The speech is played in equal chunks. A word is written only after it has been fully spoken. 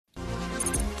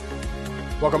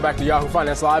Welcome back to Yahoo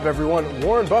Finance Live, everyone.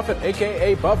 Warren Buffett,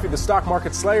 a.k.a. Buffy, the stock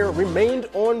market slayer, remained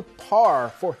on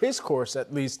par, for his course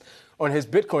at least, on his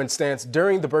Bitcoin stance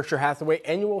during the Berkshire Hathaway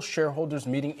Annual Shareholders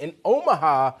meeting in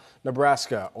Omaha,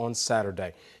 Nebraska on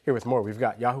Saturday. Here with more, we've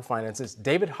got Yahoo Finance's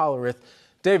David Hollerith.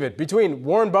 David, between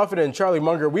Warren Buffett and Charlie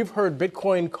Munger, we've heard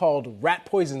Bitcoin called rat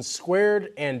poison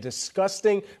squared and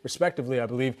disgusting, respectively, I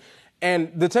believe.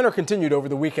 And the tenor continued over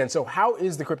the weekend. So how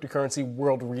is the cryptocurrency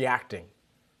world reacting?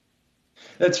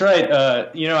 That's right.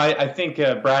 I think,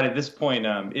 Brad, at this point,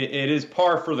 it is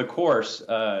par for the course.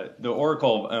 The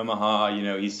Oracle of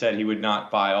Omaha, he said he would not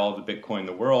buy all the Bitcoin in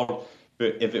the world,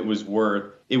 but if it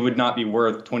would not be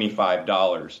worth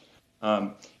 $25.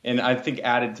 And I think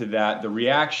added to that, the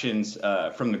reactions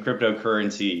from the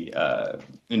cryptocurrency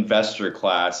investor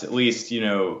class, at least,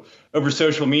 over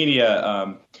social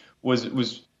media,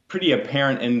 was pretty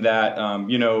apparent in that,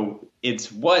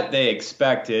 it's what they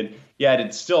expected. Yet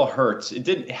it still hurts.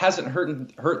 It hasn't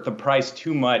hurt the price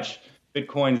too much.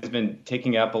 Bitcoin has been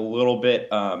ticking up a little bit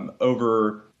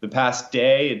over the past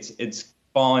day. It's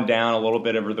fallen down a little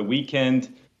bit over the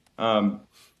weekend. But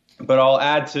I'll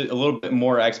add to a little bit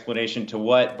more explanation to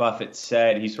what Buffett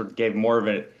said. He sort of gave more of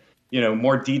it,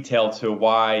 more detail to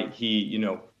why he,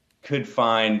 could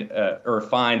find or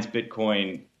finds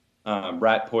Bitcoin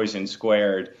rat poison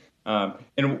squared.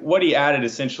 And what he added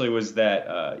essentially was that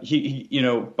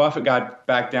Buffett got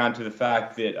back down to the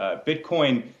fact that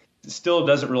Bitcoin still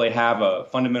doesn't really have a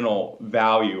fundamental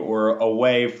value or a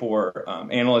way for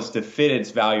analysts to fit its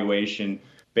valuation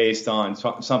based on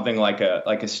something like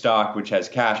a stock which has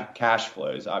cash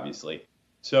flows, obviously.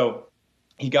 So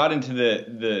he got into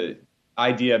the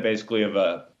idea basically of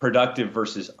a productive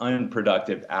versus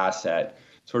unproductive asset,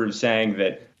 sort of saying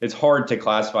that it's hard to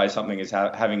classify something as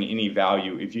having any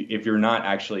value if you're not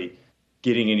actually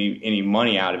getting any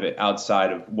money out of it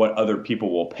outside of what other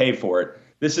people will pay for it.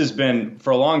 This has been for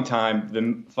a long time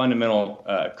the fundamental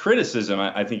criticism,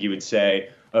 I think you would say,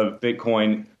 of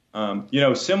Bitcoin.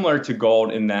 Similar to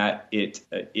gold in that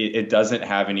it doesn't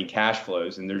have any cash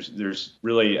flows, and there's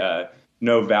really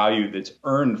no value that's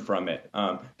earned from it.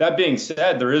 That being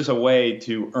said, there is a way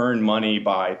to earn money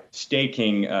by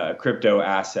staking crypto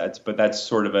assets, but that's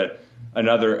sort of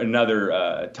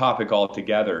another topic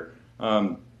altogether.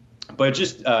 But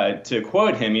just to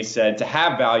quote him, he said, "To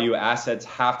have value, assets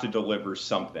have to deliver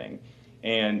something,"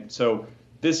 and so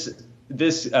this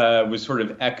was sort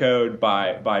of echoed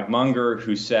by Munger,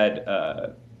 who said.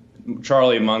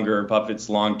 Charlie Munger, Buffett's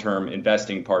long-term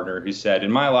investing partner, who said,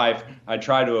 "In my life, I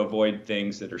try to avoid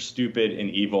things that are stupid and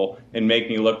evil and make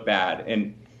me look bad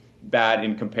in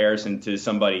comparison to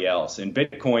somebody else. And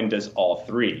Bitcoin does all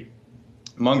three."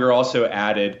 Munger also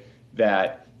added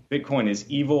that Bitcoin is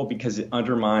evil because it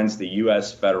undermines the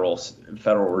U.S. Federal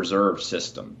Reserve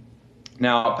System.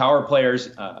 Now, power players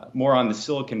more on the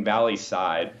Silicon Valley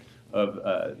side of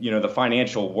the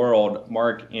financial world,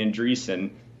 Mark Andreessen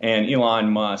and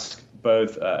Elon Musk,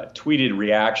 both tweeted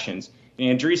reactions.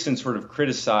 Andreessen sort of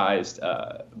criticized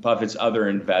Buffett's other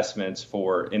investments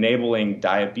for enabling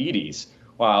diabetes,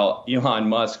 while Elon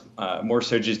Musk more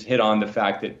so just hit on the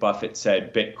fact that Buffett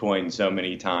said Bitcoin so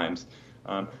many times.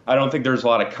 I don't think there's a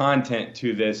lot of content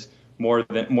to this,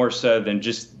 more so than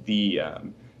just the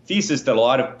thesis that a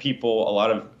lot of people, a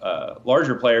lot of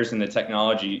larger players in the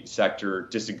technology sector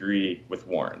disagree with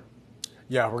Warren.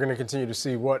 Yeah, we're going to continue to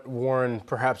see what Warren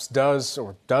perhaps does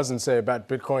or doesn't say about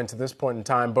Bitcoin to this point in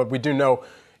time. But we do know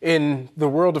in the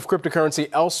world of cryptocurrency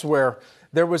elsewhere,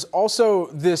 there was also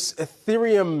this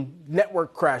Ethereum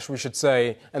network crash, we should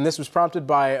say, and this was prompted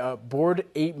by a Bored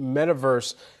Ape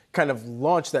metaverse kind of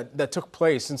launch that took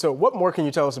place. And so what more can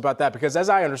you tell us about that? Because as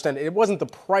I understand it, it wasn't the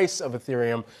price of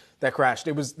Ethereum that crashed.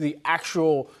 It was the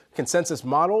actual consensus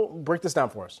model. Break this down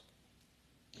for us.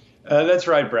 That's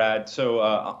right, Brad. So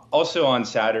also on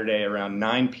Saturday around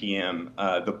 9 p.m.,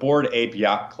 the Bored Ape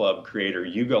Yacht Club creator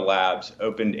Yuga Labs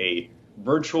opened a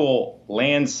virtual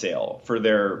land sale for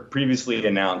their previously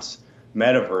announced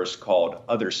metaverse called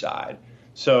Otherside.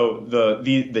 So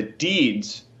the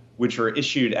deeds, which were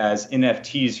issued as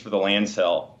NFTs for the land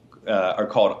sale, are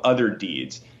called Other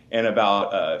Deeds, and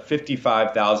about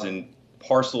 55,000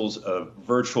 parcels of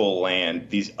virtual land,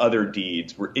 these other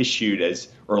deeds, were issued as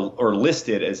or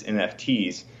listed as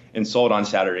NFTs and sold on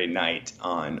Saturday night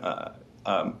on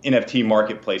NFT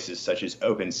marketplaces such as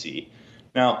OpenSea.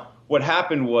 Now, what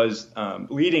happened was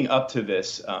leading up to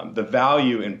this, the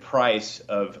value and price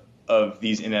of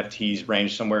these NFTs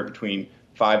ranged somewhere between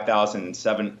 $5,000 and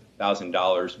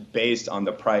 $7,000 based on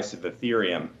the price of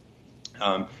Ethereum.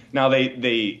 Now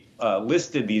they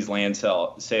listed these land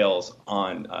sales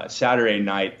on Saturday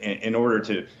night in order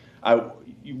to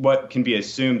what can be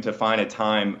assumed to find a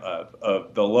time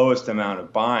of the lowest amount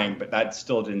of buying, but that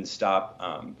still didn't stop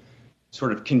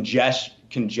sort of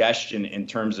congestion in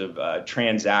terms of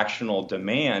transactional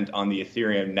demand on the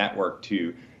Ethereum network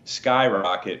to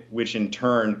skyrocket, which in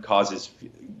turn causes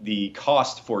the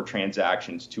cost for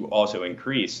transactions to also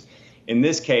increase. In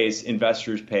this case,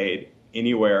 investors paid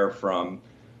anywhere from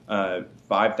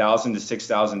 $5,000 to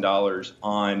 $6,000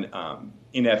 on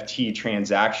NFT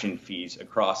transaction fees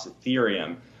across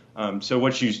Ethereum. So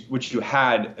what you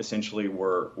had essentially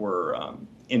were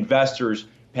investors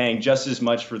paying just as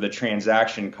much for the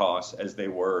transaction costs as they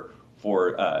were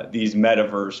for these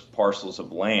metaverse parcels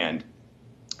of land.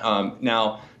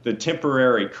 Now, the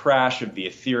temporary crash of the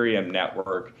Ethereum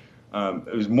network,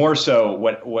 it was more so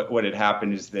what had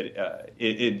happened is that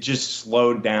it just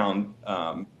slowed down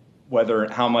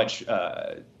how much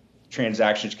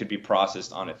transactions could be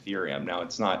processed on Ethereum. Now,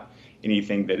 it's not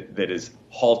anything that has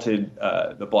halted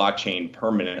the blockchain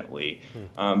permanently,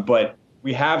 but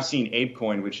we have seen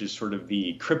ApeCoin, which is sort of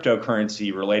the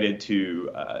cryptocurrency related to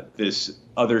this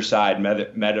other side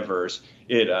metaverse.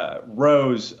 It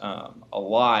rose a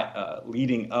lot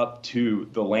leading up to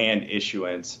the land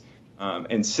issuance.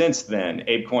 And since then,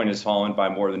 ApeCoin has fallen by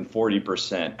more than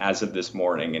 40% as of this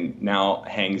morning and now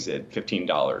hangs at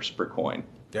 $15 per coin.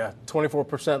 Yeah,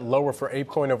 24% lower for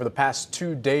ApeCoin over the past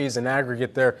 2 days in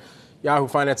aggregate there. Yahoo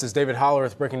Finance's David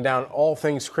Hollerith breaking down all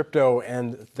things crypto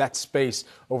and that space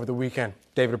over the weekend.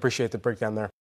 David, appreciate the breakdown there.